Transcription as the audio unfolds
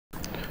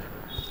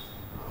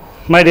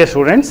My dear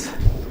students,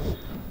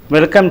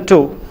 welcome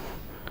to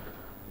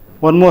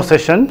one more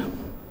session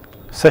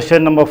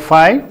number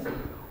 5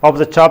 of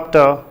the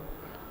chapter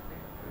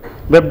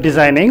web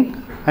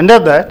designing. Under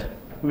that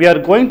we are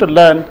going to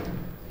learn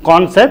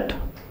concept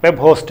web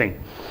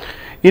hosting.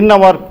 In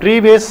our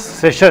previous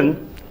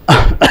session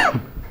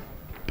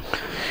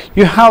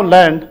you have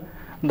learned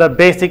the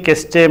basic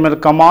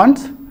HTML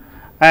commands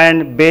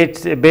and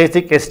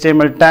basic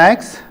HTML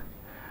tags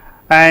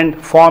and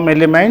form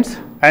elements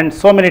and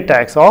so many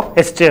tags of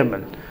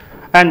HTML.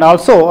 And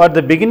also at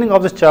the beginning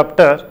of this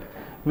chapter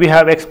we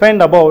have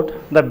explained about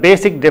the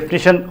basic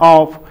definition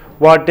of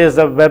what is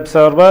a web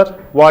server,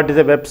 what is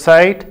a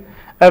website,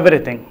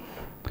 everything.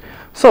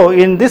 So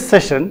in this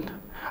session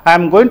I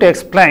am going to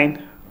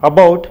explain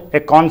about a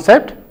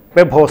concept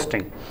web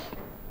hosting.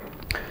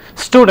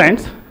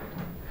 Students,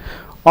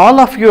 all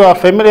of you are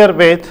familiar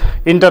with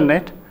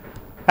internet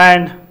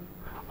and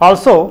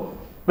also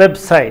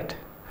website.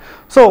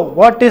 So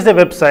what is a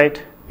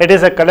website? It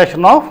is a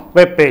collection of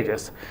web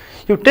pages.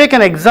 You take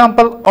an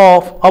example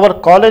of our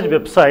college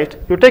website.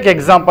 You take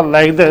example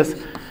like this: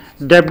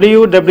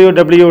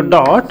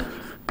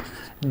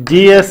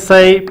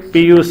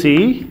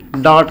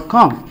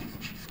 www.gsipucmysuru.com.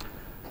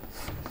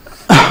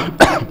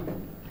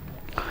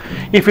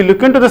 If you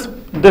look into this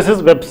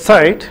is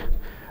website.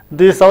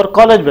 This is our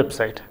college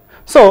website.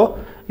 So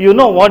you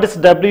know what is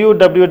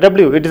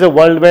www? It is a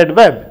World Wide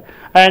Web,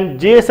 and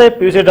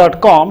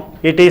gsipucmysuru.com,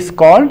 it is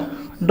called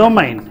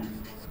domain.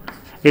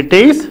 It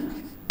is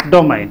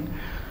domain.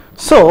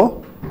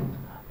 So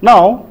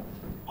now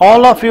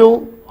all of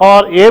you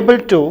are able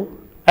to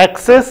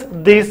access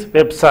this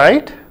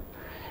website.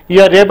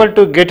 You are able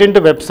to get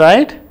into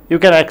website. You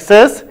can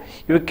access,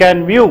 you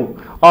can view,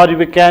 or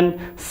you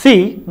can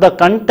see the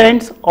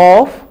contents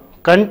of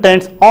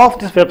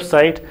this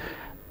website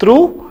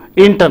through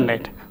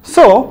internet.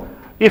 So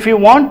if you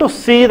want to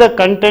see the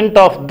content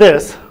of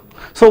this,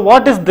 so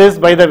what is this,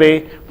 by the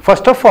way?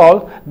 First of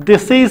all,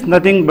 this is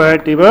nothing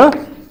but your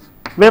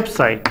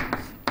website.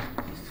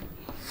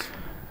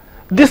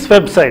 This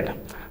website,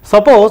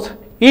 suppose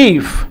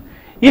if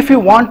you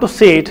want to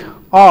see it,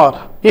 or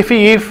if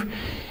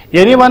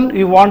anyone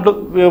you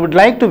would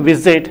like to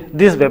visit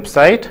this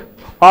website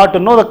or to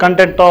know the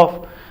content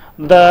of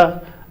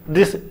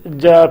this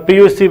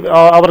PUC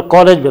our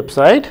college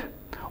website,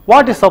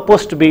 what is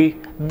supposed to be?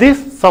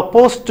 This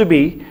supposed to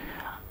be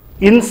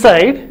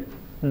inside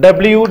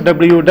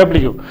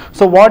www.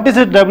 So what is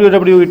it?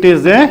 www, it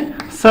is a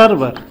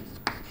server.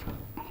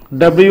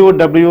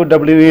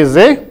 www is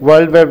a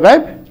World Wide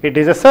Web, it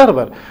is a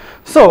server.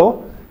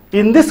 So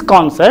in this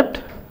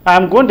concept I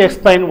am going to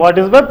explain what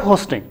is web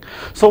hosting.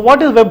 So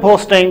what is web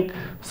hosting?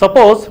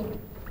 Suppose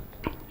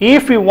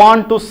if you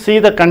want to see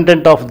the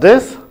content of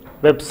this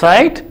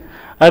website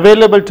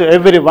available to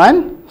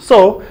everyone,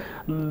 so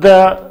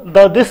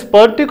this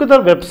particular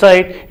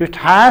website, it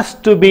has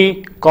to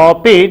be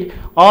copied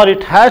or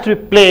it has to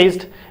be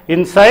placed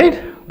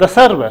inside the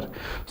server.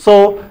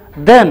 So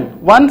then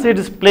once it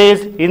is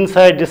placed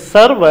inside the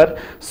server,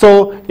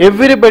 so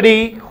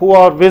everybody who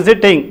are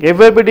visiting,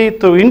 everybody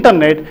through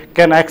internet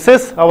can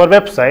access our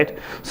website.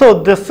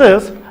 So this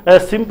is a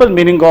simple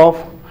meaning of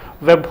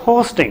web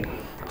hosting.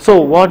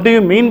 So what do you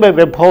mean by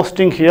web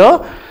hosting here?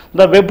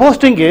 The web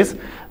hosting is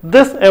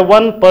this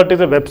one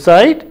particular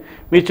website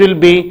which will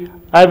be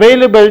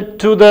available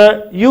to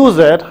the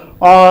user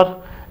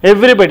or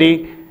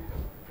everybody,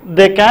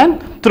 they can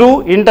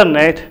through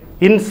internet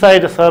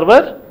inside the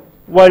server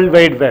World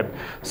Wide Web.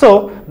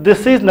 So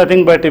this is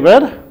nothing but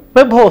your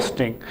web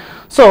hosting.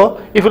 So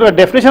if you look at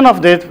the definition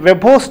of this,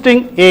 web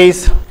hosting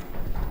is,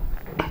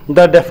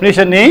 the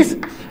definition is,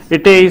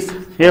 it is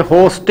a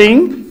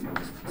hosting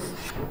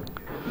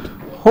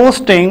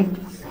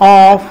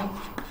of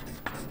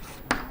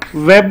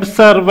web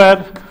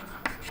server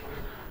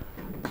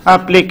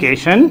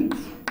application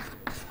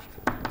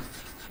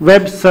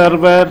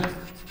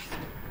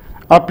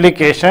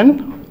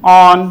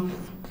on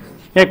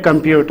a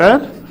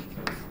computer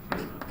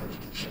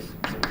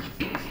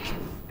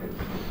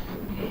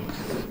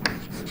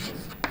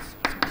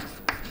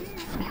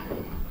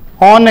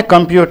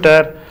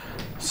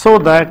so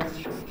that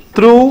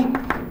through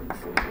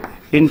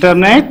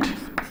internet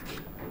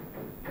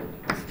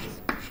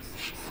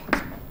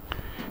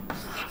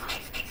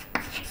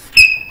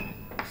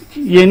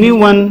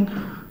anyone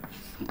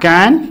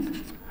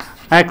can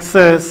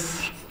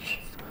access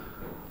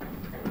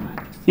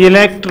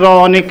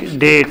electronic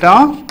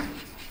data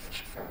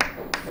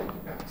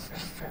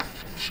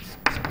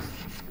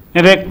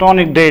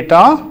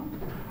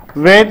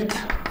with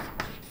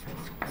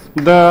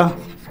the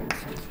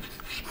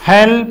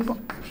help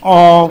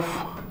of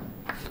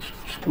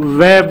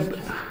web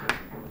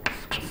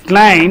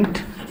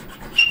client,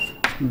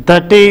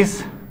 that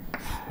is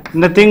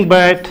nothing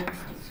but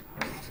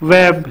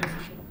web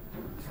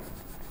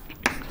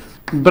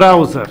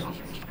browser.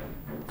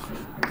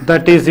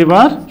 That is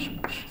your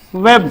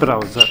web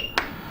browser.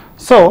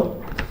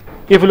 So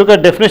if you look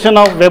at definition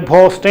of web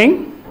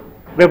hosting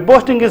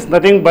is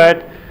nothing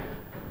but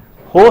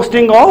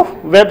hosting of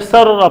web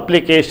server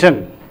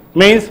application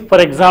Means, for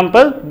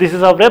example, this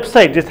is a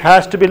website, this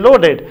has to be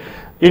loaded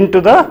into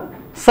the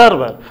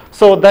server.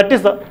 So that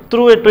is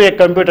through a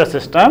computer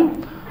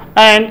system,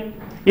 and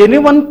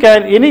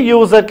any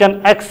user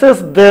can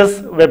access this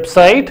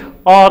website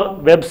or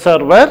web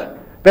server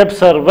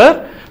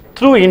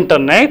through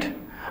internet.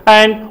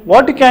 And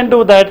what you can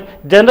do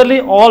that,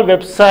 generally all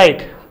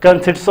website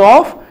consists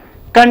of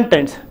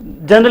contents.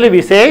 Generally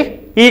we say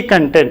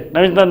e-content,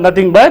 that is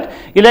nothing but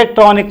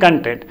electronic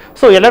content.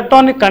 So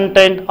electronic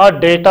content or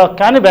data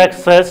can be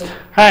accessed,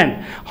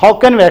 and how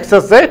can we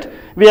access it?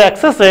 We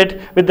access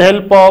it with the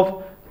help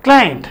of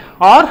client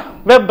or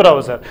web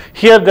browser.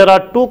 Here there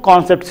are two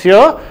concepts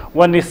here,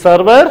 one is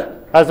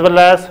server as well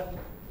as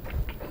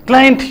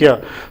client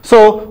here.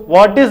 So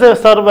what is a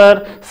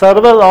server?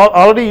 Server,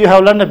 already you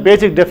have learned a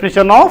basic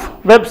definition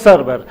of web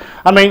server.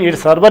 I mean,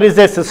 its server is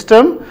a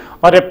system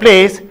or a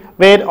place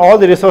where all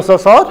the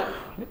resources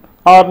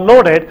are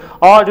loaded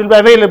or it will be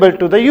available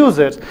to the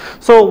users.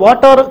 So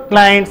what are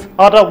clients,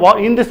 or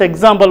in this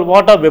example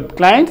what are web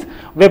clients?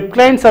 Web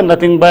clients are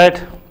nothing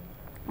but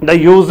the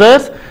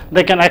users,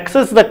 they can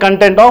access the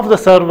content of the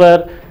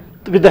server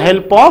with the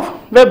help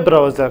of web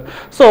browser.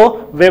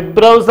 So web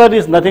browser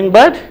is nothing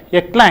but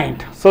a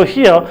client. So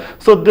here,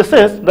 so this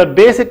is the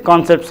basic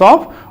concepts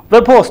of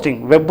web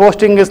hosting. Web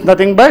hosting is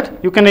nothing but,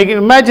 you can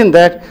imagine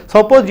that,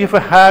 suppose if you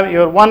have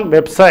your one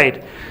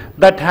website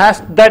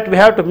that we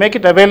have to make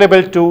it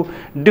available to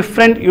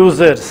different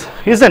users,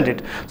 isn't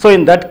it? So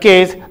in that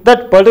case,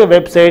 that particular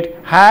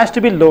website has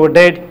to be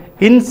loaded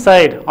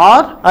inside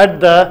or at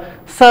the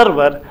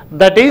server,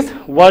 that is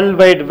World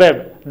Wide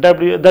Web,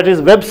 that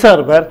is web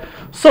server.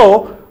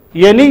 So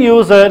any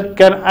user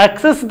can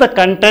access the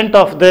content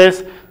of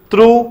this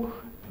through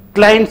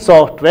client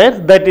software,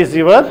 that is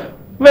your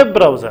web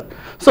browser.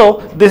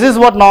 So this is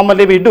what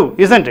normally we do,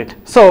 isn't it?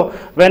 So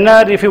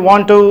whenever if you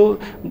want to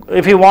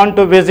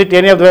visit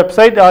any of the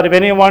website, or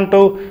when you want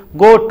to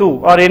go to,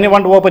 or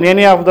anyone to open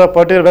any of the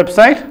particular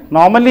website,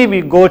 normally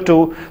we go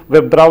to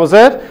web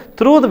browser.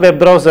 Through the web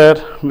browser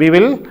we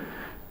will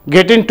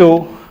get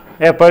into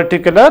a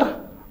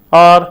particular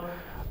or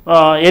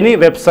any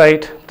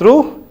website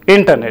through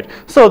internet.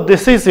 So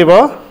this is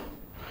your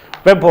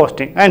web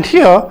hosting. And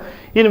here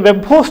in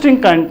web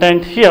hosting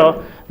content, here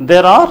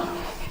there are,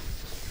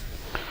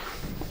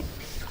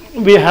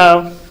 we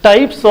have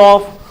types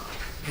of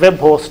web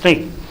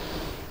hosting.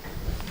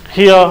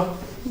 Here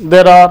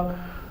there are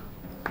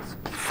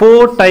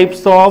 4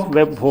 types of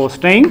web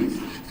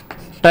hosting,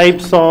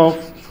 types of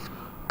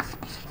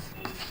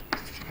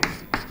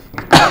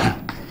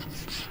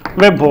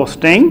web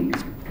hosting.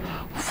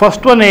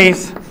 First one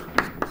is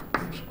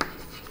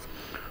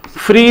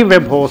free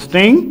web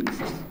hosting.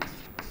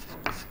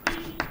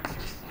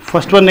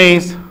 First one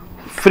is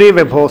free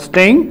web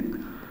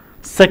hosting.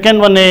 Second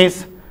one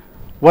is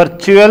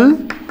virtual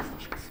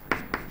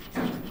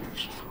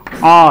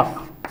or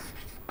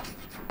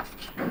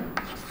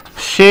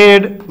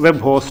shared web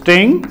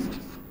hosting.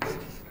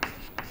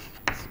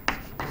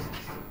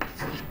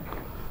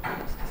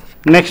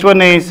 Next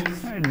one is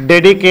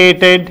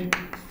dedicated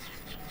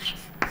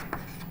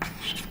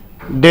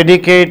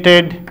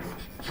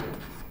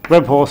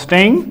web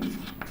hosting,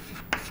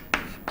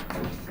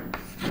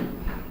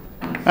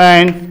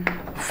 and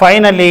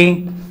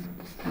finally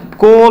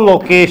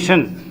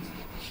co-location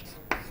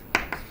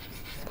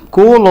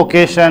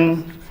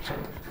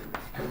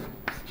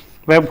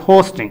web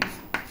hosting.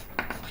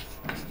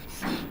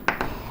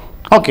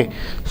 Okay,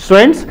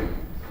 students,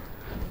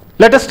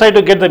 let us try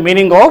to get the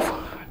meaning of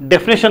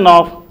definition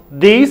of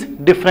these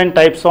different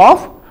types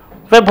of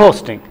web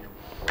hosting.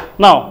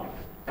 Now,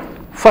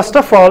 first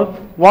of all,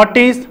 what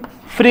is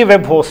free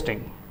web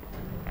hosting?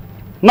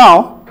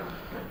 Now,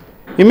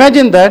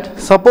 imagine that,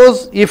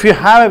 suppose if you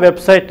have a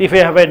website, if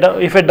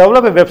you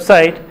develop a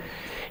website,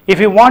 if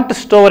you want to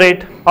store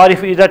it, or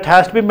if that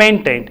has to be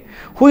maintained,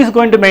 who is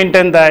going to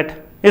maintain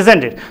that,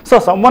 isn't it? So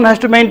someone has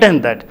to maintain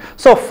that.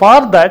 So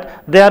for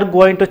that they are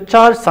going to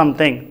charge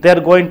something, they are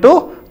going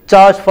to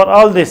charge for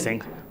all these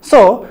things.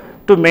 So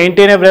to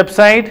maintain a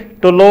website,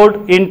 to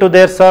load into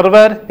their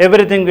server,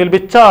 everything will be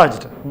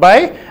charged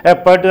by a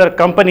particular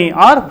company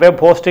or web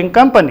hosting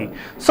company.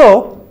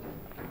 So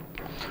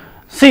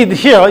see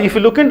here, if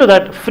you look into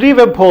that free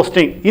web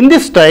hosting, in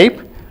this type,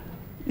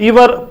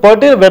 your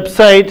particular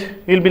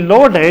website will be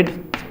loaded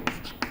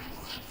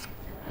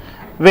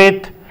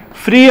with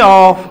free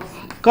of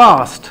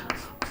cost,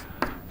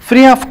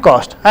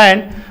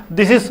 and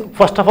this is,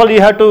 first of all,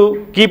 you have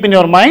to keep in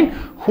your mind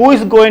who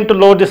is going to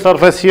load the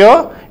service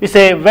here. Is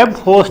a web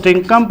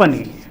hosting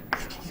company,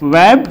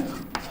 web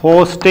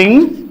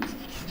hosting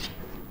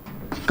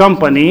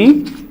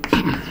company,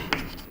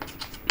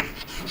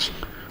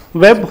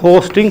 web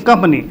hosting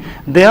company.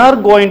 They are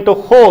going to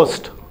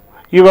host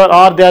your,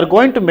 or they are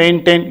going to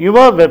maintain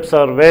your web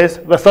service,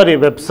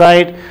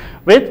 website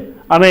with,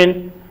 I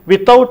mean,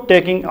 without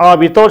taking or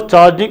without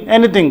charging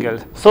anything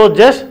else. So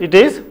just it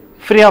is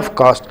free of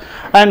cost.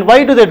 And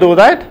why do they do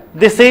that?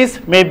 This is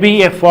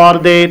maybe for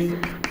their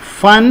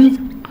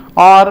fun,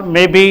 or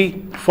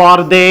maybe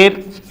for their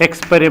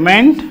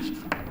experiment,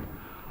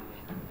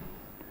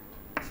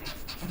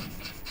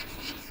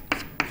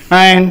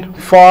 and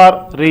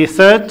for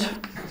research.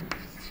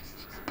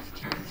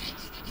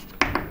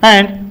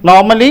 And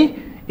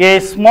normally a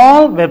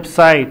small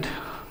website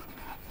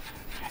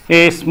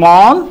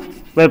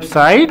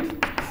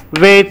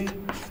with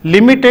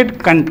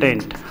limited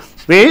content,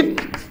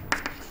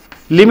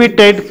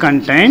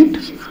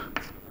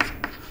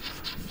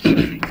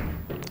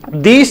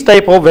 these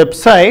type of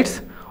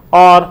websites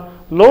are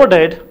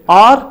loaded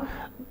or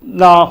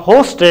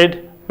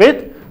hosted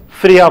with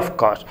free of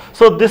cost.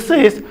 So this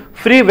is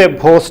free web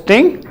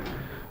hosting.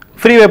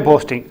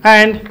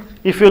 And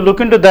if you look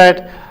into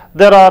that,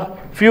 there are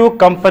few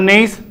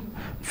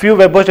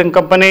web hosting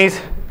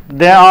companies.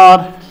 They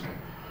are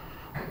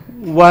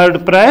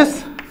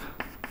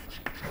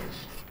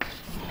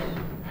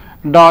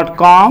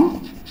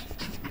WordPress.com,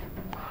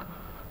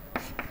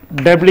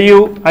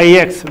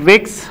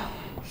 Wix.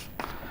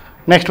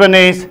 Next one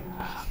is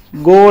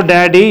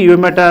GoDaddy. You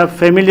might have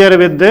familiar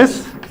with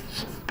this.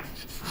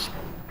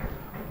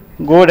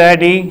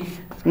 GoDaddy.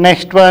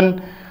 Next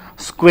one,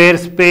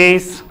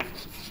 Squarespace.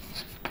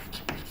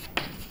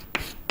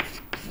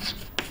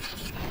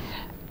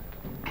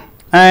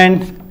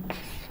 And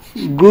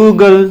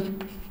Google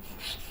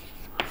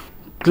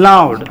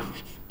Cloud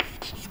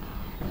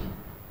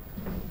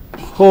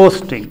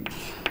hosting.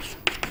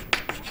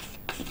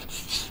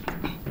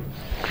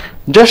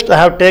 Just I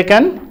have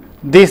taken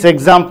these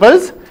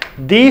examples.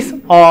 These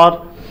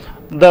are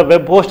the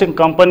web hosting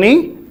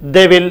company.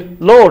 They will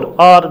load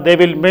or they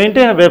will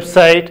maintain a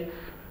website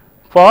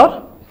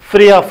for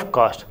free of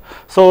cost.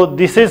 So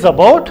this is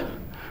about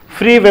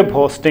free web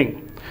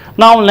hosting.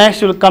 Now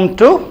next we will come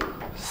to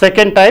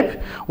second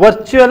type,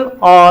 virtual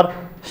or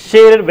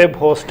shared web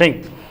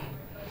hosting.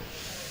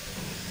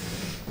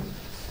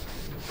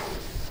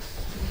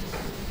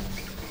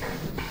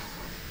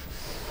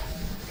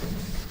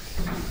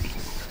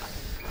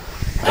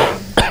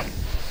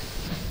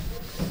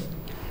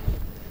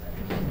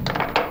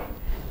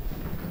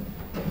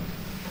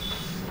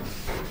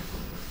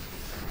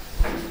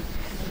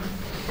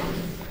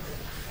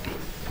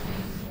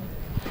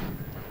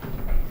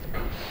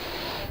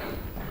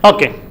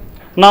 Okay,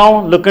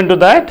 now look into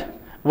that,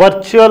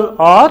 virtual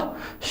or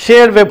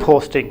shared web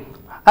hosting.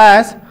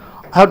 As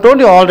I have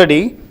told you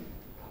already,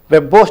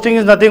 web hosting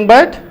is nothing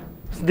but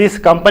this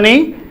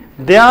company,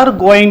 they are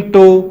going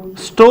to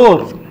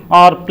store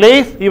or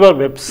place your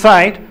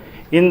website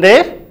in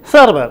their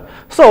server.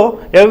 So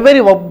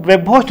every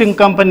web hosting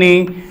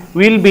company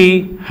will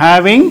be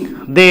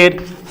having their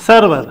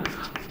server,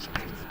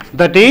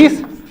 that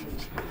is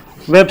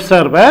web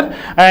server,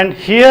 and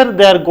here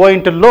they are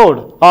going to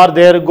load or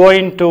they are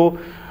going to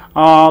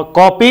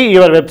copy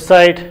your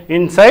website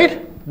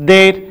inside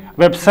their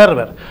web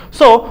server.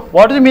 So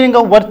what is the meaning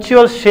of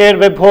virtual shared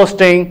web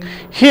hosting?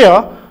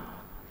 Here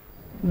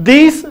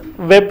this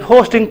web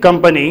hosting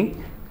company,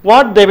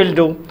 what they will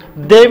do,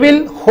 they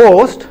will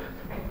host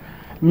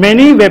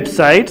many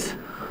websites.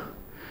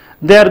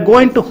 They are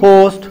going to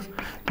host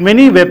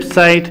many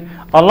websites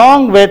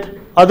along with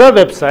other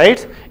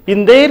websites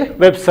in their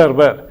web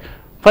server.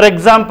 For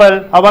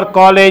example, our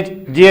college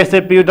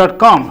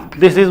gsipucmysuru.com,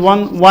 this is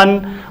one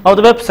of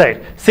the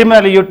website.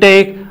 Similarly, you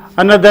take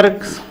another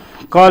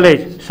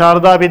college,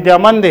 Sharda Vidya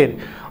Mandir,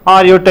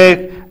 or you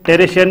take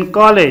Tertian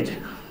College.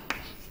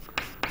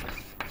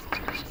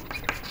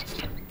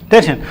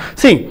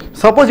 See,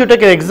 suppose you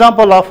take an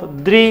example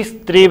of these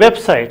three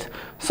websites.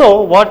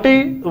 So what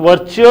is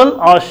virtual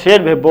or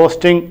shared web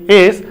hosting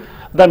is,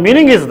 the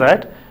meaning is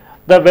that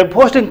the web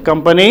hosting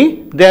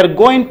company, they are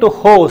going to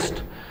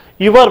host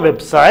your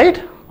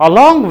website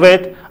along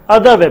with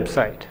other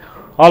website,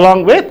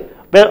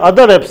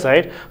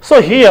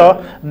 So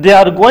here they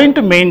are going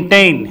to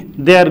maintain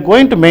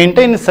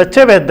in such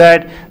a way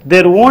that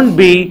there won't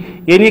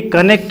be any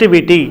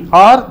connectivity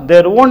or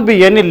there won't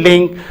be any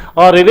link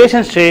or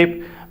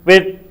relationship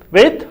with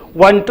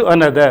one to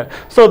another.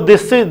 So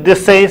this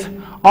says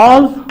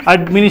all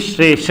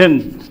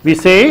administration. We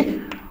say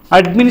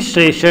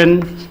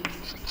administration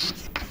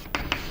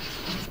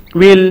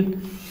will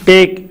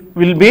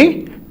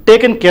be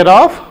taken care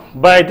of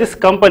by this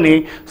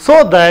company,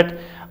 so that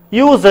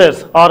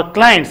users or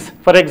clients,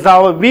 for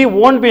example, we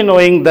won't be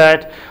knowing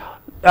that,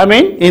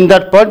 in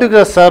that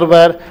particular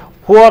server,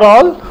 who are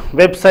all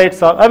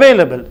websites are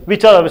available,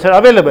 which are websites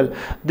available.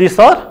 These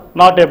are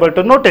not able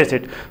to notice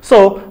it.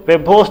 So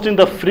web hosting,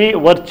 the free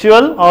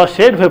virtual or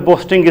shared web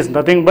hosting is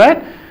nothing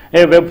but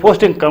a web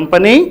hosting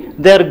company.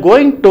 They are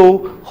going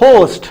to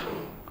host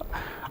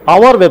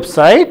our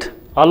website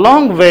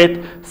along with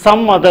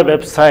some other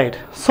website,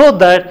 so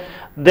that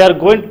they are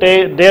going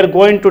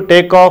to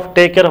take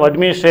care of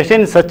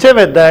administration in such a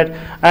way that,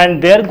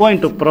 and they are going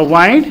to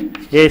provide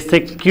a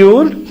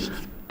secured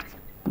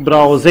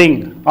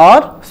browsing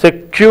or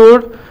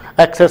secured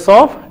access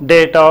of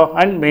data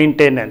and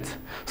maintenance.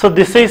 So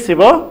this is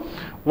your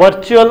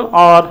virtual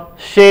or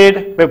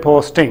shared web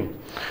hosting.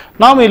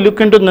 Now we look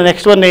into the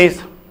next one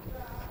is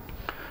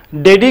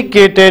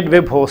dedicated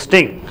web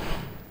hosting.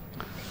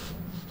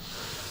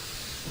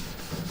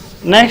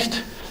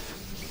 Next,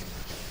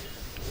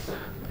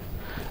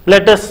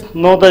 let us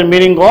know the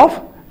meaning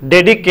of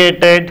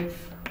dedicated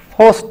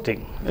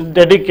hosting,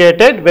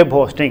 dedicated web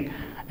hosting.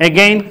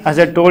 Again, as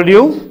I told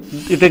you,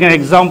 you take an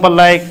example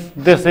like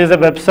this is a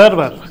web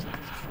server.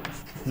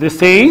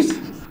 This is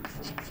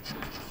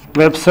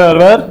web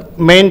server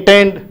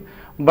maintained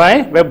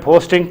by web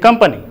hosting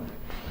company.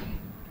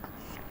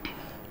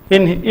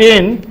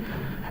 In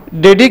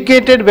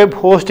dedicated web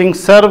hosting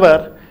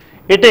server,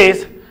 it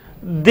is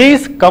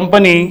this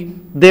company,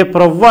 they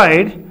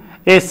provide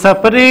a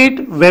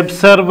separate web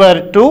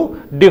server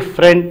to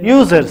different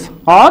users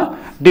or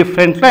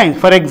different clients.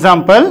 For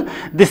example,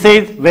 this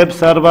is web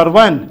server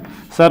 1,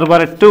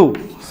 server 2,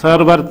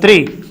 server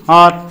 3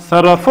 or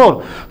server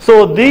 4.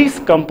 So this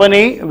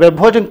company, web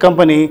hosting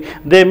company,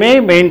 they may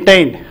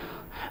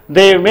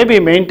be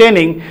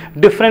maintaining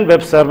different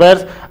web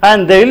servers,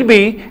 and they will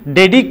be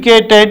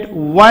dedicated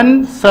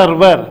one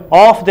server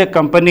of the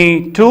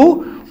company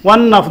to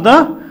one of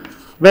the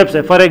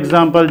website. For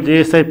example,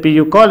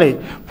 gsipucmysuru college,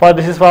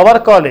 this is for our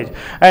college,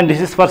 and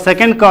this is for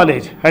second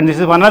college, and this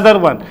is another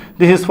one,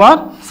 this is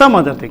for some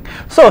other thing.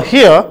 So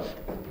here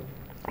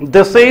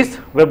this is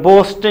web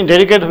hosting.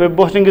 Dedicated web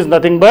hosting is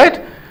nothing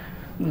but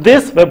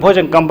this web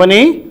hosting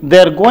company, they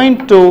are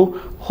going to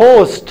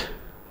host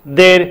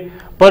their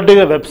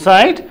particular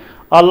website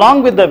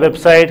along with the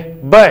website,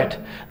 but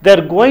they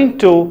are going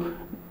to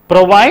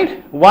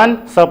provide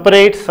one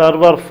separate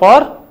server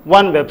for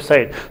one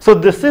website. So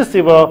this is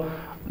your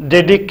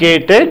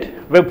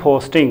dedicated web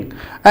hosting.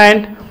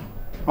 And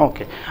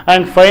okay,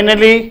 and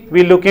finally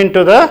we look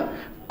into the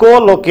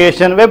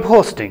co-location web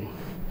hosting.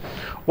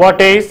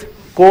 What is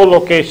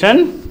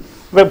co-location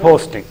web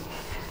hosting?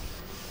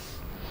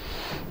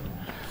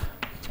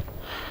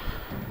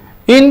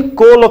 In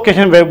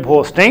co-location web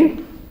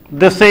hosting,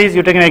 this is,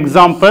 you take an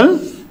example,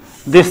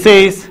 this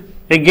is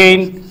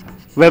again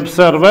web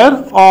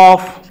server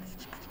of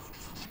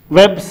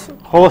web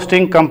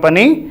hosting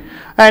company,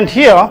 and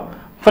here,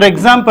 for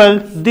example,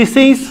 this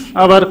is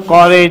our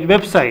college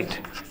website.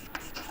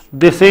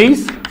 This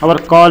is our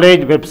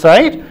college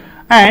website,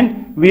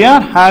 and we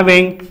are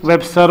having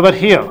web server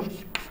here.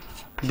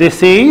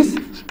 This is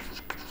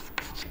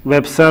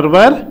web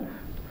server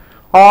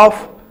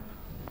of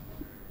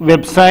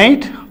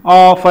website,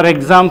 or for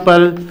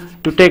example,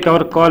 to take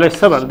our college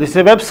server. This is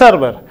a web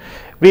server.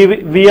 We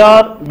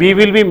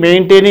will be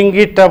maintaining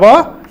it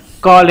our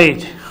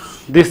college.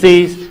 This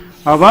is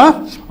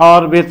our,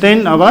 or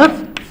within our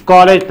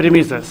college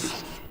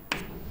premises.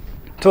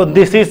 So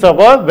this is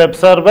our web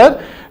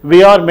server.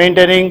 We are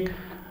maintaining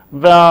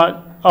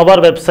our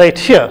website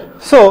here.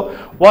 So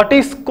what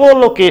is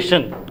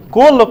co-location?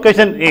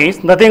 Co-location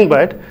is nothing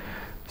but,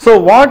 so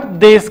what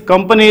this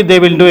company they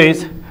will do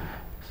is,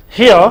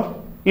 here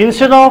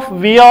instead of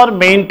we are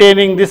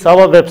maintaining this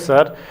our web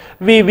server,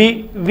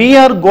 we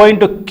are going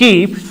to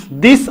keep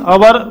this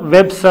our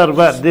web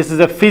server. This is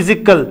a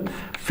physical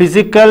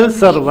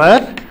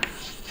server,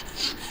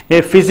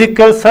 a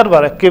physical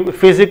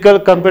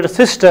computer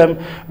system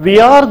we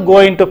are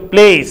going to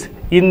place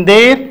in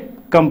their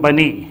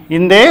company,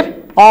 in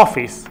their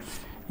office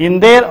or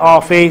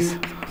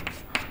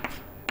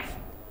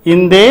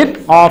in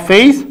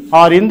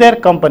their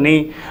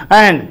company,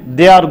 and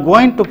they are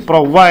going to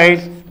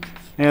provide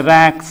a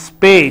rack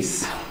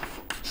space.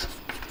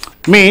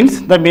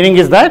 Means, the meaning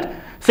is that,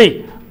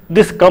 see,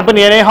 this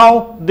company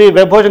anyhow, the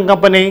web hosting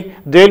company,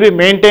 they will be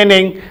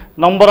maintaining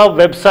number of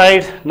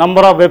websites,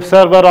 number of web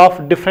server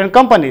of different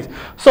companies.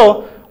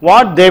 So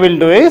what they will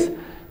do is,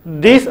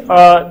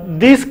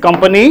 this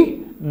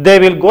company, they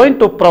will going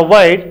to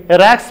provide a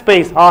rack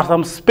space or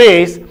some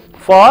space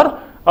for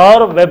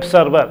our web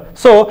server.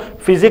 So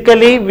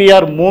physically we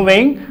are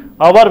moving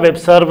our web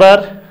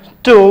server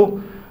to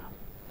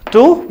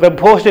web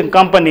hosting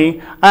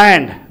company,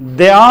 and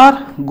they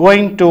are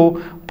going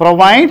to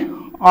provide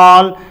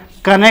all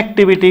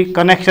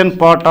connection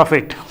part of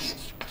it.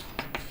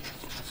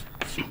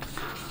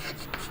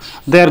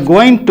 They are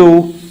going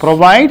to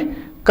provide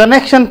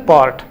connection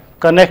part,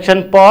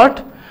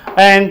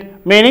 and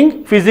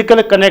meaning physical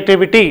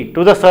connectivity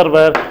to the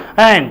server,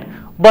 and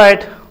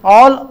but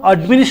all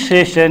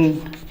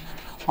administration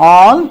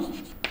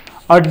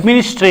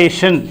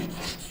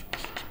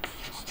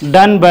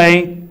done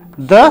by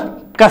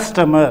the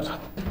customer.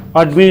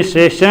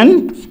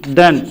 Administration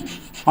done,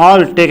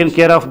 all taken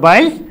care of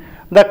by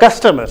the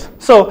customers.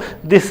 So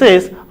this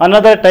is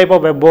another type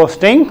of web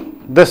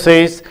hosting. This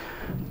is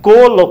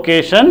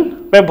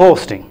co-location web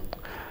hosting.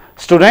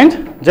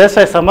 Student, just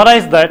I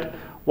summarize that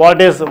what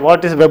is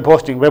web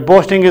hosting. Web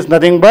hosting is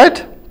nothing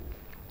but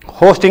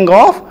hosting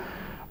of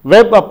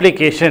web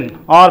application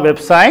or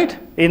website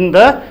in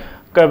the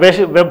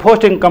web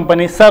hosting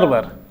company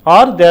server,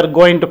 or they are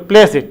going to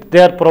place it. They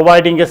are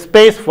providing a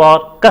space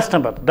for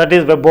customer. That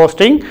is web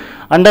hosting.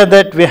 Under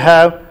that we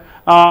have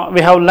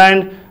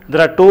learned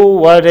there are two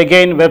words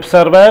again: web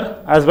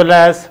server as well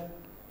as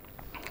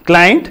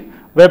client.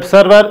 Web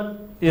server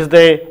is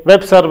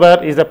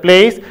the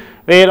place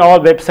where all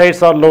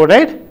websites are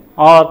loaded,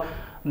 or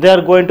they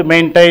are going to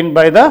maintain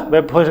by the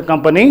web hosting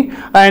company,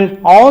 and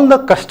all the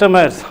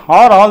customers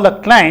or all the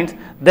clients,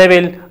 they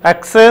will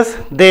access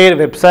their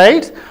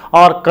websites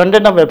or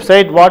content of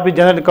website, what we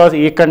generally call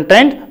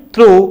e-content,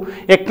 through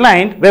a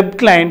client, web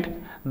client,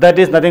 that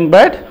is nothing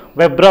but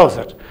web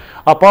browser.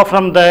 Apart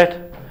from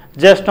that,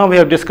 just now we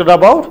have discussed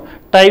about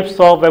types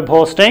of web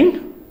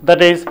hosting,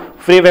 that is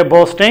free web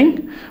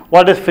hosting.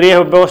 What is free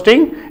web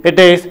hosting? It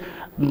is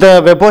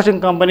the web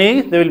hosting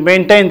company, they will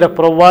maintain the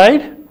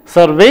provide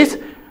service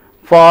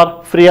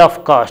for free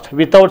of cost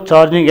without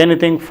charging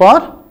anything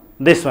for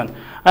this one.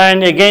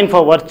 And again,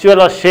 for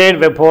virtual or shared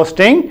web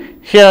hosting,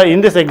 here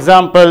in this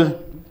example,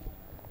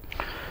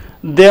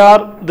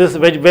 this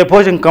web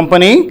hosting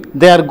company,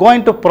 they are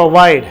going to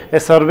provide a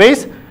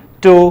service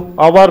to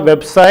our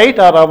website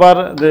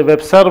or the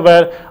web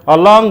server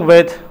along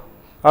with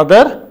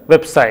other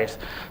websites.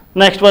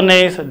 Next one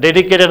is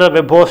dedicated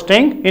web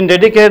hosting. In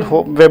dedicated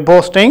web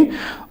hosting,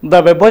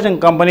 the web hosting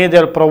company, they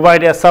will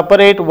provide a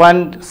separate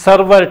one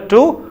server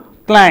to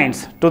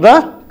clients, to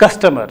the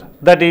customer,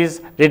 that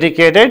is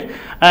dedicated.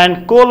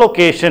 And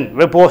co-location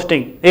web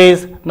hosting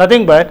is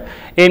nothing but,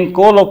 in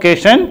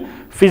co-location,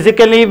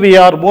 physically we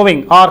are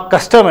moving, our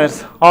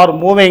customers are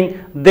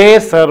moving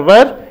their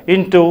server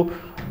into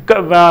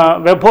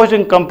web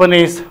hosting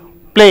company's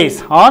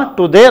place or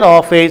to their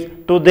office,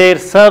 to their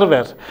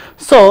server.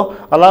 So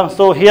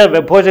here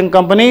web hosting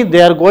company,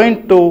 they are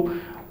going to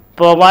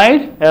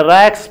provide a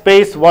rack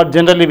space, what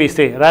generally we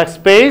say rack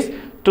space,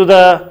 to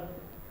the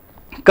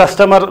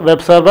customer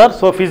web server.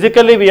 So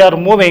physically we are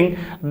moving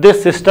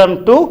this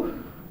system to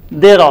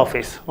their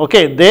office,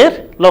 okay,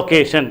 their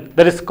location,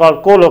 that is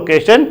called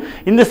co-location.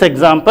 In this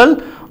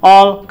example,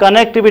 all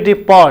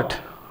connectivity part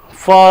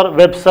for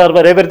web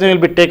server, everything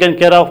will be taken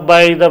care of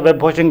by the web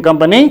hosting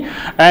company,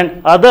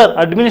 and other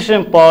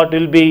administration part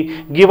will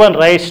be given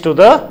rights to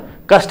the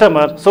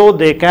customer, so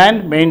they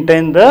can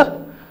maintain their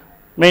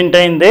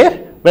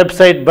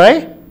website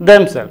by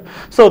themselves.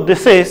 So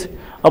this is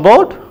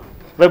about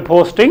web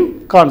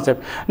hosting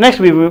concept. Next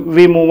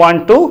we move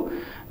on to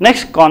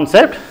next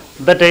concept,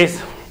 that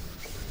is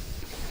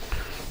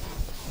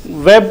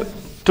Web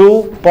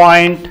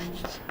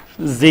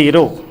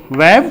 2.0.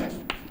 Web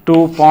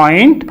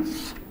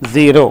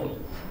 2.0.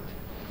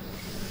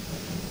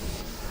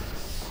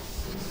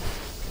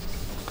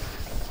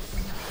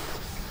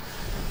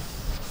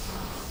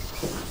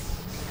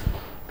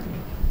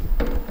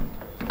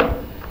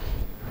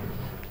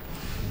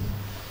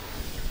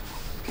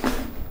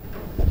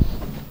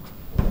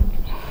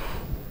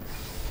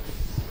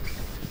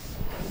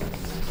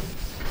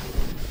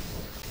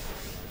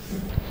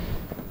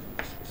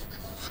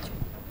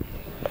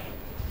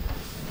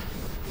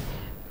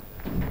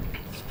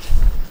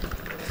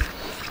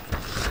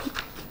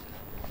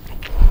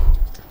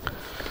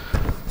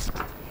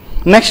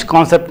 Next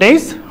concept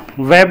is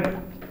Web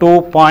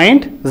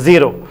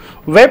 2.0.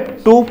 Web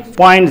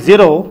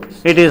 2.0,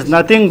 it is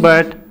nothing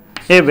but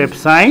a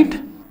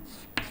website.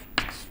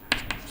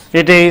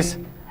 It is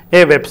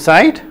a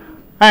website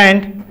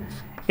and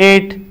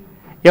it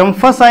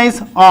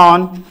emphasizes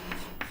on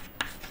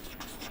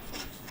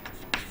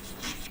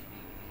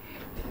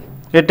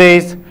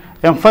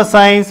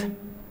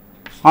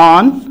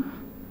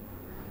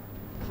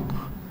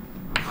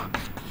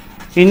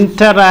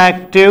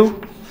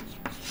interactive,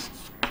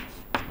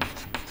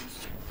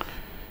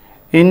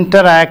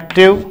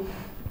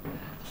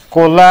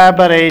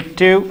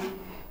 collaborative,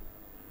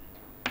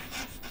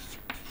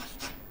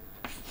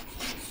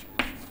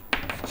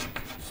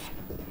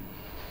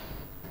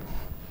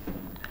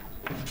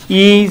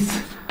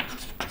 ease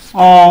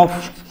of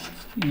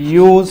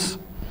use,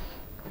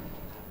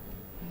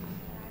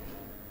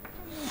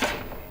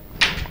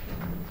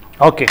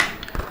 okay.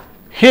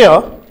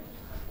 Here,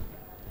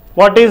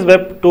 what is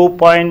Web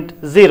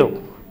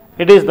 2.0?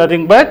 It is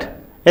nothing but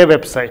a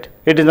website.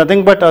 It is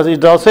nothing but it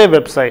is also a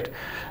website.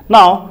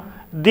 Now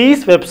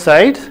these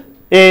websites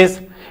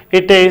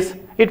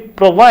it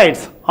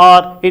provides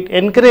or it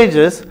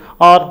encourages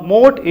or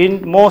most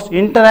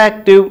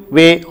interactive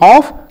way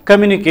of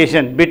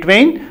communication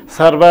between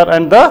server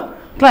and the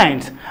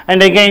clients,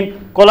 and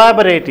again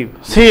collaborative.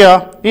 So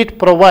here it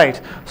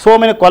provides so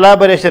many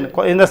collaboration,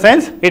 in the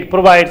sense it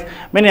provides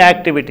many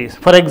activities.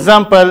 For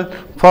example,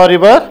 for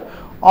your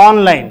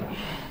online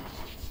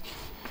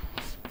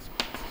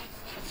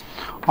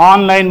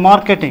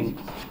marketing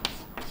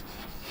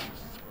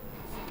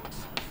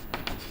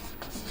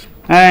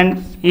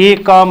and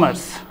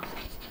e-commerce.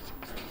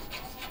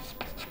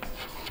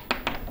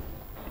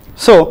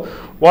 So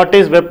what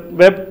is Web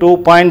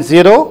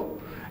 2.0?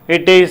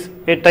 It is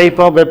a type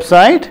of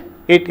website.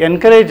 It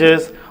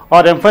encourages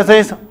or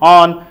emphasizes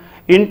on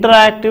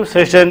interactive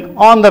session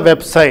on the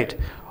website.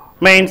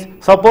 Means,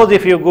 suppose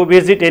if you go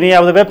visit any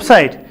of the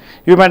website,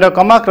 you might have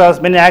come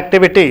across many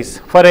activities.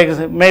 For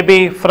example,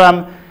 maybe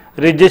from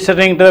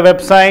registering to the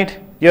website,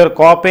 you're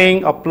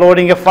copying,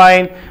 uploading a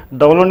file,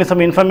 downloading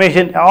some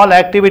information, all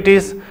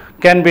activities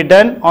can be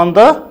done on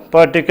the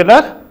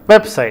particular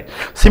website.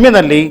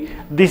 Similarly,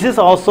 this is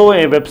also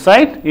a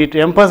website. It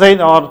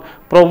emphasizes or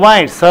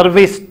provides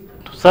service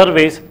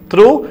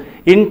through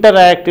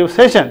interactive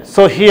session.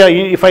 So here,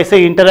 if I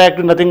say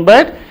interactive, nothing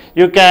but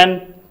you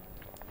can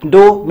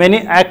do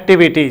many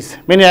activities.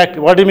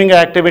 What do you mean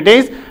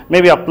activities?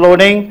 Maybe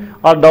uploading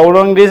or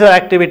downloading this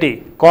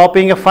activity,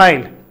 copying a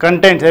file,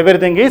 contents,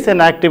 everything is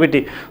an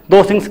activity.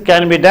 Those things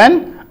can be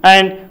done.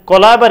 And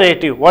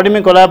collaborative. What do you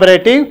mean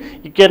collaborative?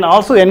 You can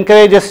also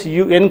encourages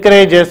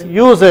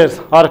users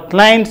or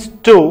clients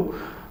to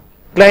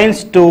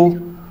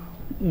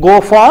go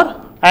for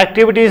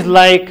activities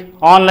like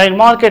online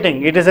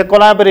marketing. It is a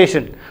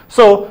collaboration.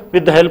 So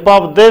with the help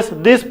of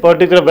this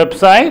particular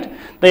website,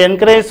 they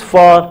encourage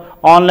for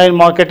online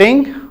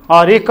marketing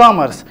or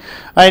e-commerce.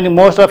 And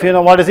most of you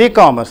know what is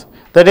e-commerce.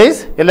 That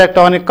is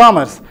electronic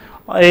commerce.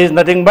 Is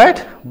nothing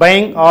but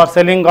buying or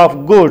selling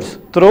of goods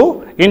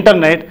through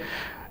internet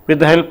with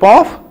the help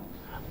of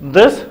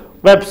this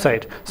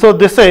website. So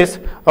this is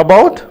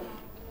about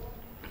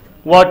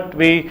what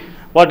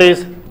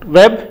is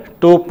Web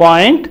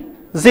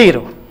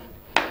 2.0.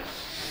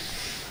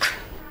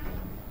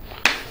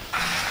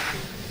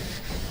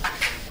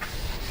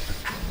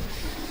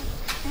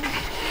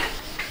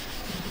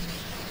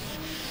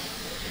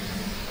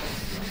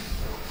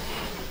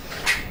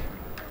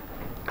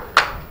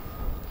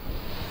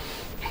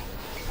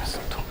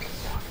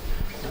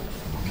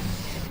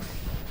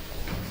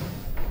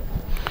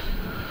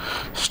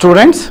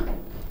 Students,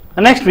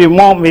 next we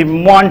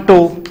want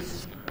to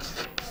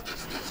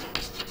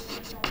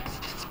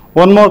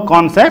one more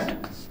concept,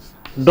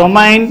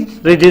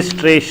 domain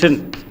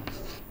registration.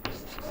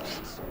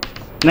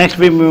 Next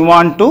we move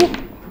on to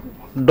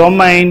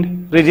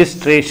domain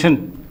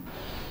registration.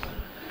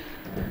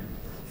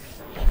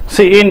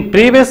 See, in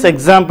previous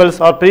examples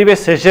or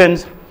previous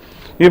sessions,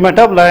 you might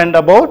have learned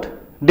about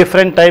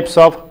different types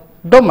of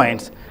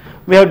domains.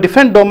 We have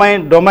different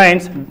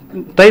domains,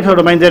 types of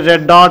domains,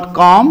 that are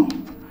 .com,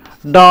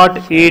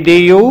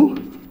 .edu,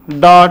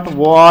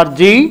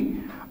 .org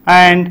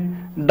and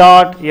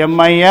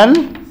 .mil.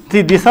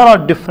 See, these are all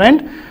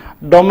different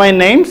domain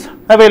names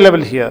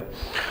available here.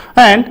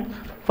 And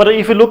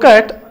if you look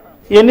at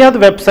any other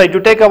website,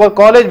 you take our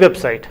college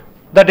website,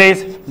 that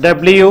is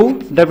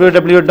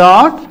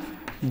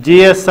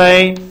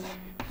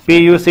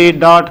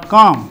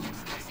www.gsipucmysuru.com.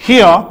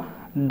 Here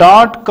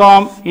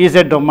 .com is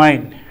a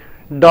domain.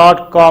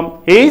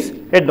 .com is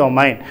a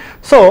domain.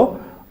 So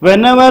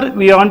whenever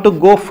we want to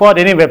go for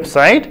any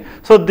website,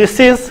 so this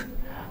is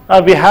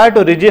we have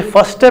to register.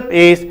 First step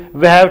is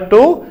we have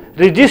to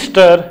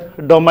register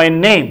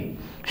domain name.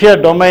 Here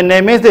domain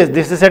name is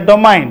this is a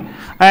domain,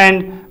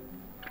 and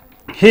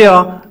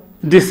here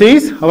this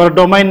is our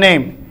domain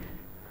name.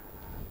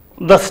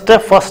 The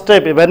first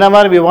step,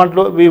 whenever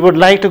we would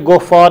like to go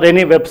for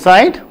any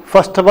website,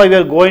 first of all we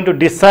are going to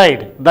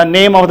decide the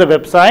name of the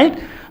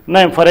website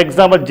name. For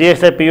example,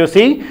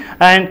 gsipuc,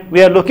 and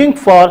we are looking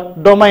for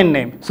domain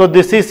name. So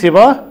this is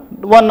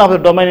one of the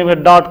domain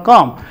name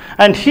 .com,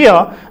 and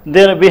here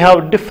there we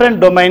have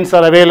different domains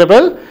are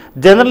available.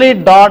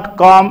 Generally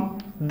 .com,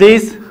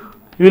 this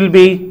will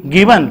be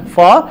given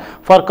for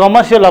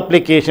commercial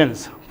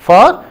applications,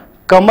 for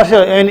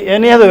commercial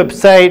any other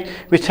website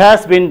which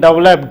has been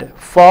developed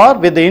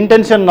with the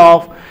intention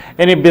of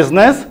any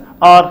business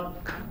or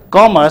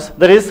commerce,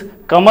 there is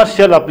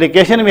commercial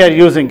application we are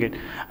using it.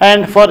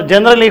 And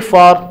generally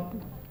for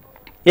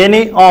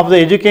any of the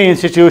education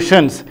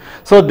institutions,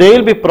 so they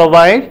will be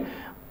provided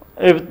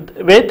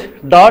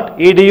with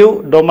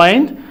 .edu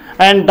domain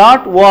and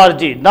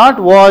 .org.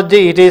 .org,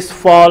 it is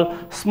for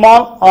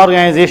small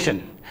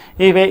organization.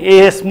 If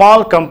a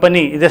small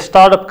company is a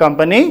startup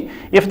company,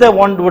 if they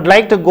would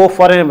like to go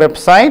for a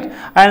website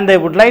and they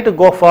would like to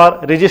go for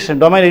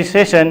domain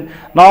registration,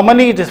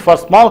 normally it is for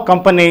small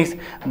companies,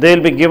 they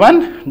will be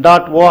given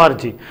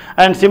 .org.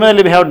 And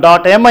similarly we have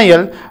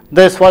 .mil,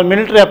 this is for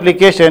military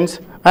applications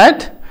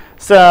at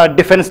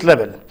defense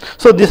level.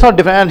 So these are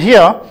different. And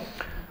here,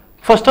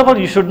 first of all,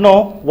 you should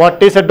know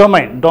what is a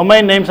domain.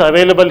 Domain names are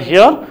available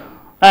here,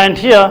 and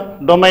here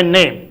domain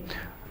name.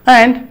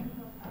 And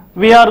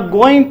we are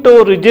going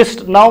to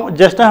register now.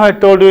 Just now I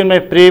told you in my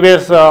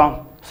previous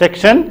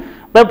section,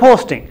 web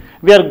hosting.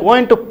 We are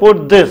going to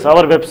put this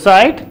our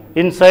website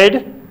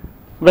inside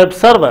web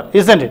server,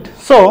 isn't it?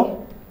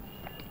 So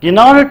in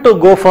order to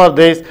go for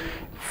this,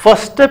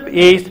 first step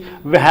is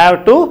we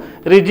have to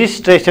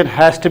registration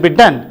has to be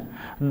done.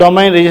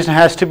 Domain registration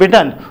has to be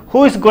done.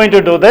 Who is going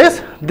to do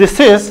this? This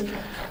is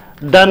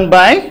done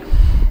by,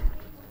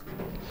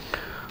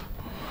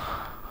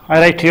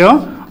 I write here,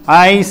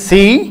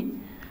 ICANN.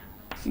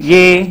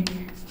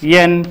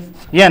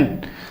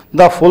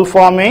 The full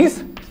form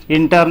is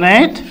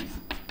Internet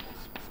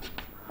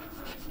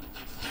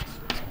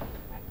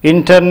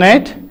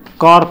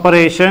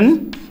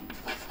Corporation.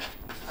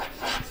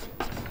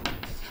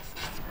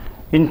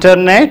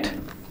 Internet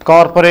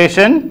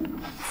Corporation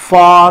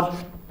for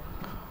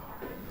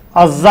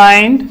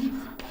assigned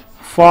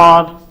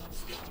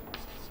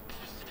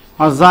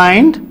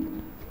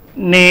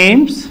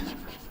names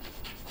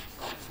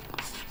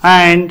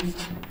and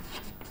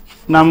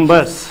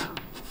numbers,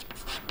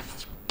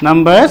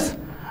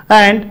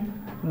 and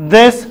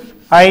this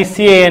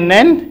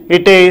ICANN,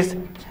 it is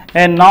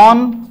a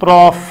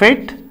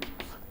non-profit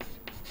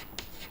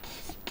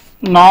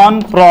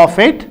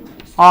non-profit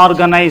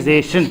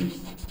organization.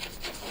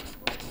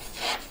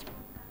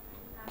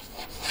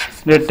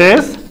 It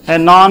is a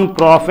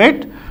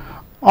non-profit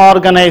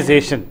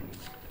organization.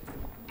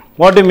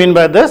 What do you mean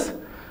by this?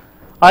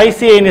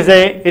 ICAN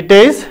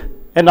is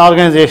an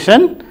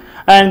organization,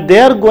 and they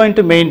are going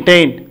to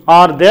maintain,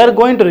 or they are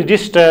going to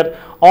register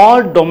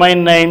all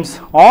domain names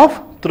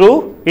of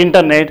through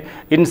internet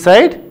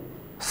inside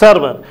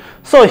server.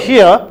 So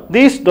here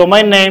these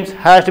domain names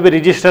has to be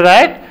registered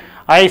at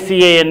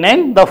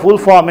ICANN. The full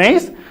form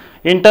is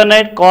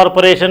Internet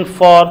Corporation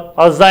for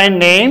Assigned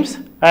Names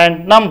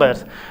and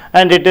Numbers,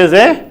 and it is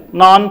a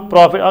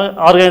non-profit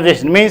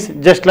organization, means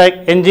just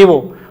like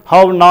NGO.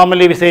 How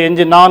normally we say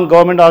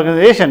non-government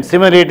organization,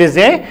 similarly it is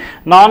a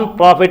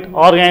non-profit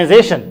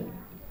organization.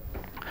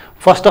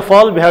 First of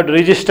all, we have to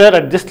register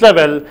at this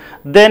level,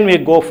 then we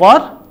go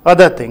for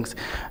other things.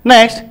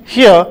 Next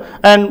here,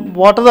 and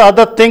what are the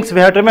other things we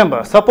have to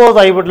remember? Suppose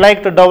I would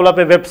like to develop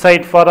a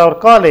website for our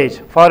college,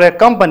 for a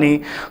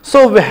company,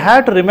 so we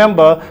have to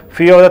remember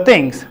few other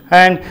things,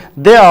 and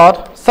there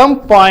are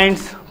some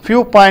points,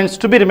 few points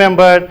to be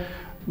remembered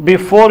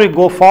before we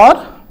go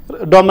for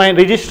domain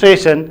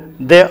registration.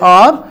 There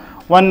are,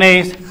 one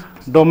is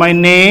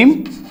domain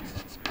name,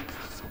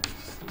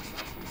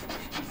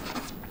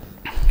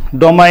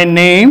 domain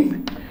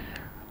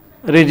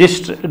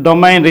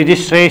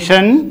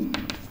registration,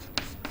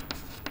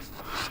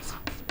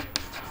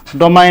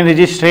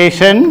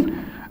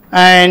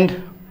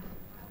 and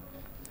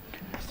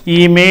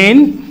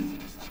email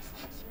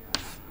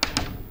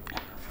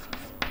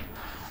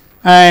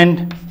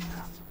and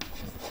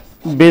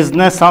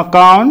business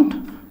account,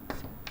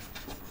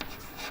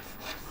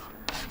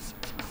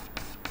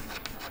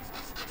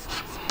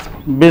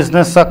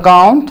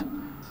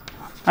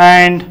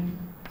 and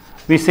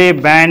we say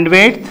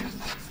bandwidth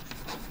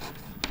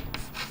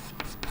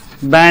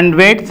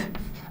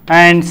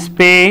and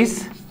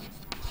space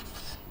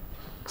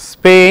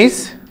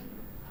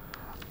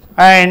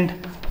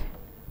and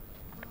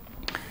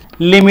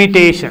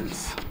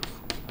limitations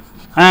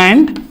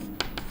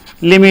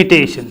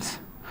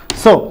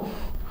So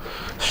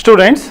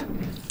students,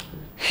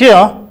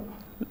 here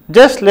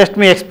just let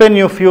me explain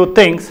you a few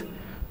things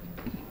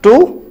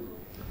to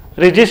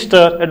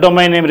register a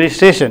domain name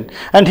registration.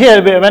 And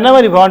here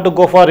whenever you want to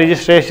go for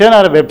registration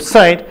or a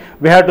website,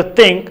 we have to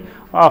think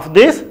of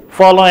this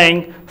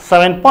following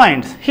 7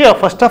 points. Here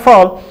first of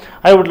all,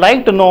 I would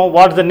like to know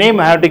what is the name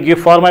I have to give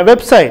for my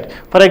website.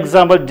 For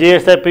example,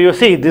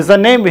 gsipucmysuru, this is the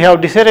name we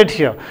have decided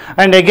here,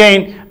 and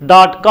again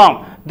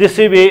 .com. This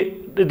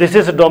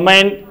is the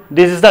domain.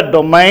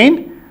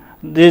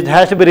 This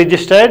has to be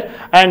registered,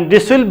 and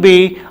this will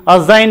be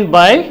assigned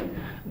by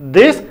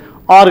this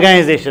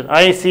organization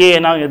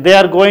ICAN. They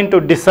are going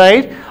to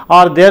decide,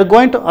 or they are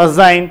going to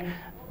assign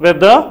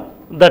whether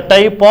the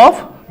type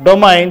of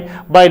domain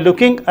by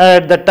looking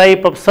at the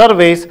type of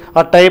service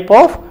or type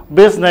of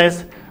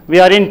business we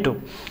are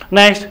into.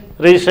 Next,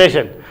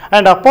 registration.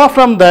 And apart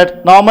from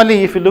that,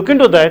 normally if you look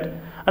into that,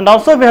 and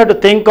also we have to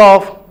think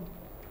of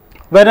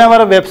whenever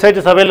a website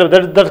is available,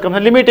 there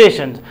comes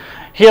limitations.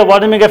 Here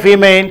what is meaning of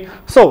email?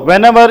 So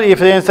whenever, if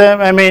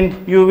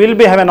you will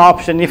be have an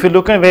option. If you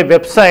look at a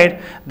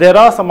website, there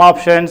are some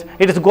options.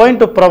 It is going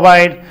to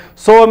provide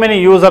so many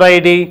user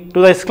ID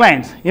to these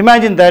clients.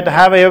 Imagine that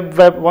have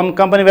one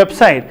company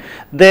website.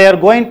 They are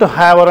going to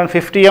have around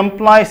 50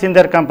 employees in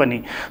their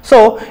company.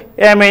 So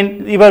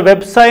your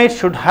website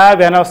should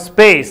have enough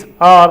space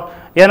or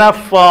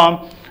enough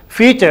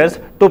features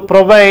to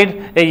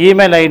provide a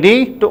email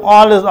ID to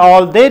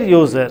all their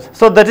users.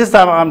 So that is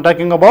I'm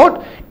talking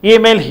about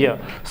email here.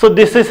 So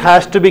this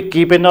has to be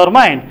keep in our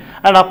mind.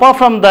 And apart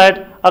from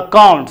that,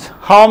 accounts.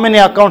 How many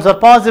accounts are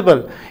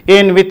possible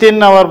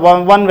within our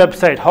one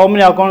website? How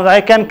many accounts I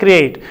can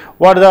create?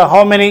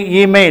 How many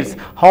emails?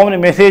 How many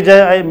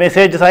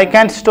messages I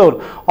can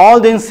store? All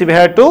things we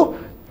have to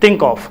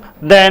think of.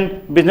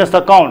 Then business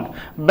account.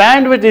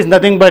 Bandwidth is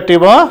nothing but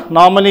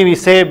normally we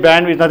say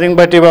bandwidth nothing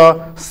but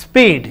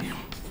speed.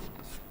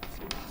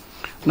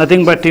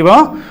 Nothing but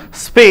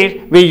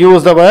speed. We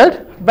use the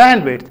word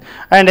bandwidth.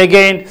 And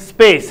again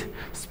space.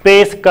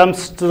 Space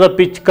comes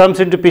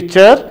into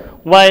picture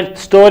while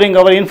storing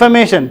our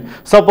information.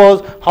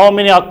 Suppose how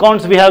many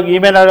accounts we have,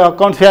 email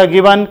accounts we have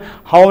given,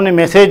 how many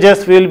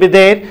messages will be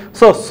there.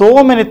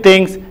 So many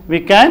things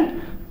we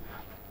can.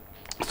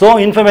 So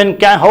information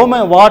can, how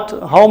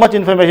much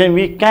information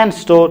we can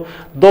store,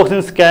 those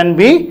things can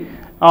be,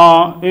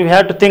 we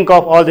have to think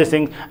of all these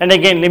things. And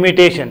again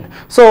limitation.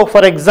 So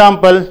for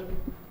example,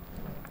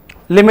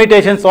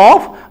 limitations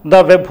of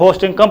the web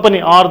hosting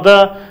company or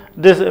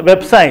this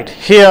website.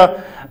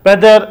 Here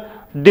whether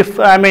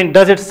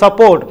does it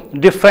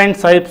support different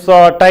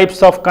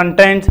types of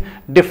content,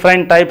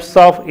 different types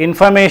of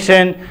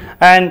information,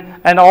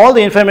 and all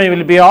the information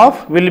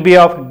will be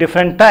of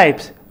different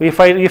types.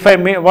 What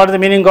is the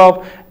meaning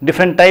of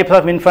different types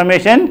of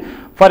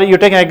information? For you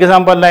take an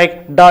example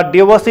like .doc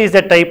is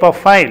a type of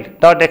file,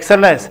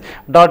 .xls,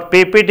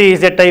 .ppt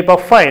is a type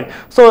of file.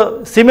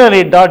 So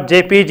similarly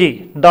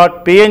 .jpg,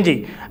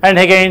 .png, and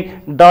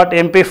again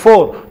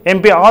 .mp4,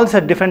 MP,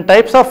 also different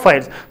types of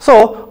files.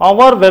 So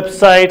our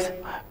websites,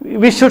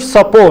 we should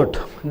support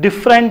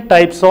different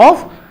types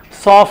of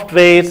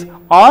softwares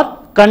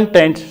or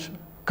contents.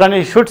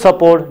 Should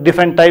support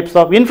different types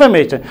of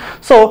information.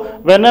 So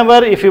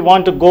whenever if you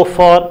want to go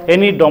for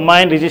any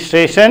domain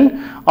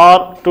registration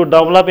or to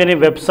develop any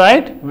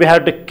website, we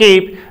have to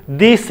keep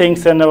these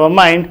things in our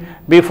mind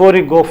before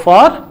we go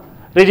for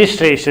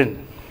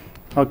registration.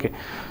 Okay,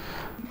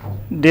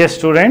 dear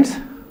students,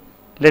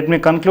 let me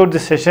conclude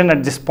this session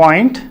at this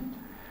point.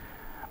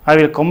 I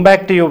will come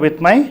back to you with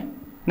my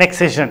next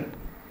session.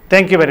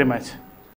 Thank you very much.